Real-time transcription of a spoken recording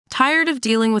Tired of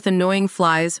dealing with annoying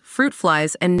flies, fruit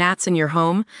flies, and gnats in your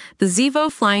home? The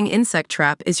Zevo Flying Insect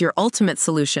Trap is your ultimate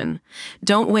solution.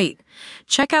 Don't wait.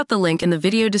 Check out the link in the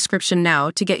video description now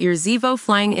to get your Zevo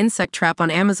Flying Insect Trap on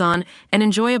Amazon and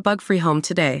enjoy a bug-free home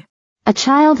today. A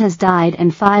child has died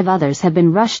and 5 others have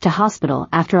been rushed to hospital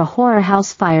after a horror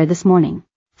house fire this morning.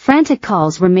 Frantic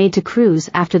calls were made to crews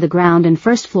after the ground and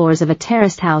first floors of a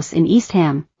terraced house in East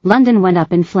Ham, London went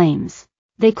up in flames.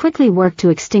 They quickly worked to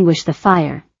extinguish the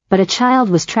fire, but a child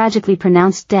was tragically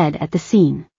pronounced dead at the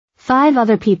scene. 5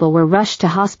 other people were rushed to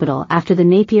hospital after the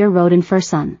Napier Road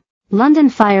inferno. London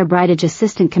Fire Brigade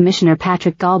Assistant Commissioner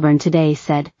Patrick Galburn today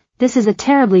said, "This is a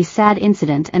terribly sad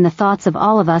incident and the thoughts of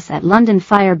all of us at London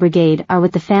Fire Brigade are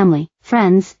with the family,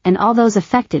 friends, and all those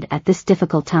affected at this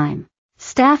difficult time.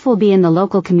 Staff will be in the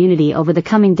local community over the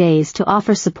coming days to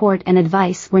offer support and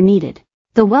advice where needed.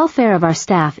 The welfare of our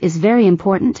staff is very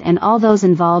important and all those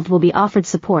involved will be offered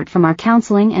support from our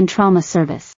counseling and trauma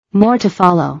service." More to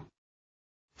follow.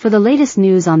 For the latest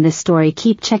news on this story,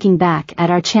 keep checking back at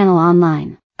our channel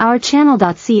online. Our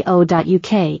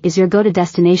channel.co.uk is your go-to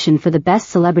destination for the best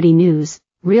celebrity news,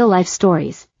 real-life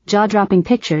stories, jaw-dropping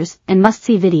pictures, and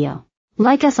must-see video.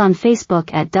 Like us on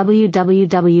Facebook at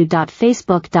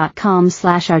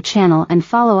www.facebook.com/our channel and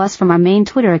follow us from our main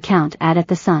Twitter account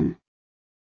 @@thesun.